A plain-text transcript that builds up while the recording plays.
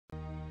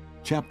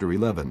Chapter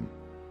 11.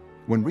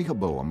 When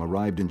Rehoboam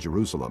arrived in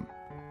Jerusalem,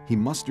 he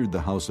mustered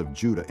the house of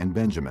Judah and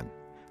Benjamin,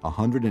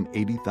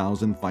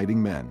 180,000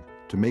 fighting men,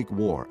 to make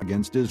war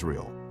against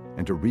Israel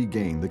and to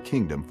regain the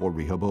kingdom for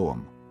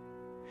Rehoboam.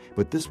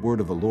 But this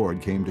word of the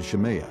Lord came to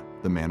Shemaiah,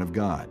 the man of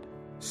God.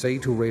 Say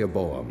to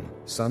Rehoboam,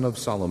 son of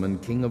Solomon,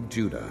 king of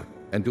Judah,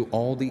 and to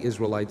all the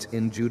Israelites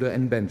in Judah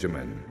and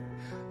Benjamin,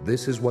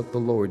 this is what the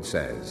Lord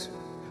says.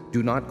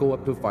 Do not go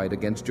up to fight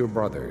against your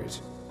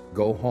brothers.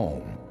 Go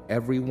home,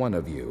 every one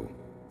of you,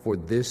 for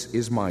this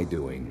is my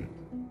doing.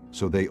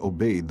 So they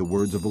obeyed the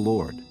words of the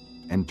Lord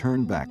and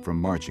turned back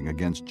from marching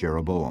against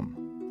Jeroboam.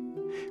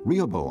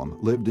 Rehoboam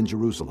lived in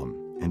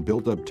Jerusalem and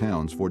built up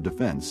towns for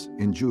defense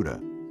in Judah: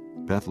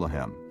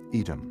 Bethlehem,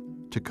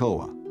 Etam,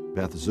 Tekoa,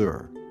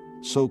 Beth-zur,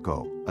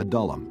 Soko,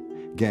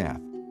 Adullam, Gath,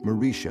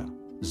 Maresha,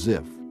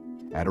 Ziph,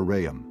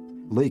 Adoraim,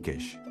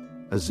 Lachish,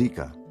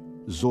 Azekah,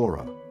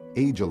 Zorah,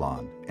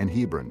 Ajalon, and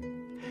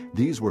Hebron.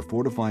 These were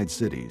fortified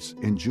cities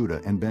in Judah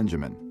and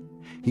Benjamin.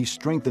 He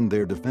strengthened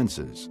their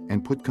defenses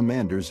and put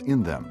commanders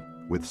in them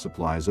with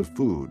supplies of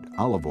food,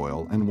 olive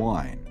oil, and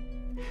wine.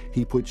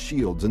 He put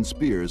shields and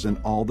spears in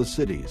all the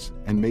cities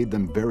and made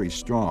them very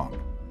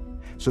strong.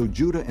 So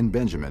Judah and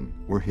Benjamin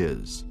were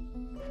his.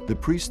 The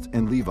priests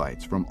and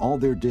Levites from all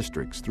their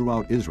districts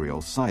throughout Israel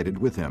sided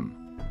with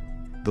him.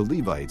 The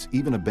Levites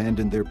even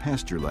abandoned their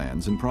pasture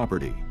lands and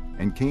property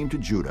and came to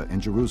Judah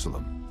and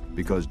Jerusalem,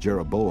 because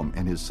Jeroboam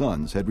and his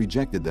sons had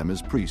rejected them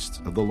as priests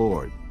of the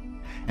Lord.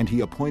 And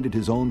he appointed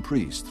his own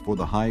priests for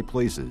the high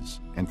places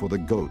and for the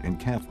goat and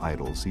calf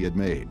idols he had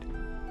made.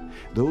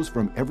 Those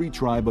from every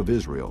tribe of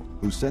Israel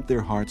who set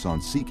their hearts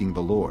on seeking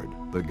the Lord,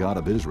 the God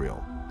of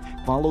Israel,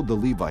 followed the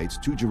Levites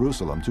to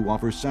Jerusalem to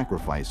offer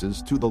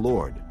sacrifices to the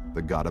Lord,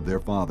 the God of their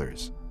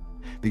fathers.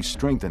 They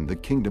strengthened the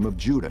kingdom of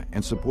Judah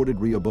and supported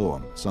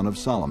Rehoboam, son of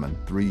Solomon,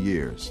 3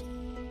 years,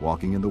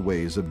 walking in the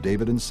ways of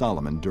David and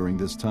Solomon during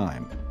this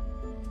time.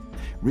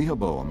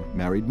 Rehoboam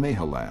married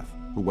Mahalath,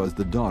 who was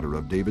the daughter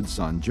of David's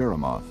son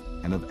Jeremoth,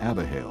 and of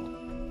Abihail,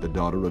 the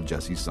daughter of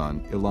Jesse's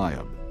son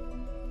Eliab.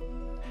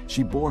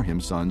 She bore him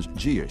sons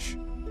Jeush,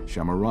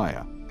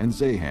 Shemariah, and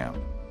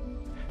Zaham.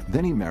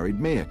 Then he married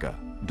Maacah,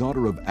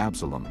 daughter of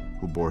Absalom,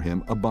 who bore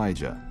him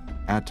Abijah,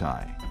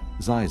 Attai,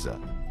 Ziza,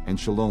 and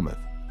Shelomith.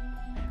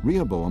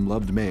 Rehoboam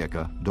loved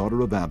Maacah,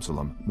 daughter of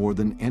Absalom, more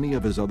than any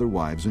of his other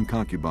wives and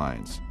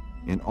concubines.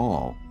 In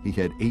all, he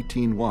had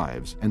 18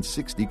 wives and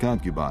 60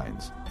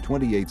 concubines,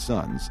 28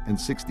 sons and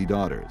 60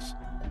 daughters.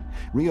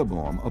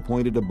 Rehoboam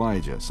appointed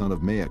Abijah, son of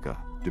Maacah,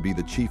 to be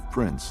the chief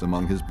prince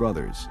among his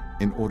brothers,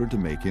 in order to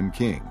make him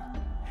king.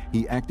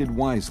 He acted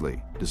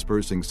wisely,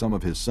 dispersing some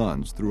of his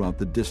sons throughout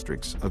the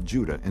districts of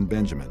Judah and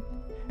Benjamin,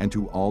 and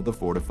to all the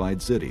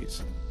fortified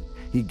cities.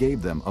 He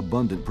gave them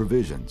abundant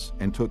provisions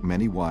and took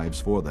many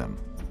wives for them.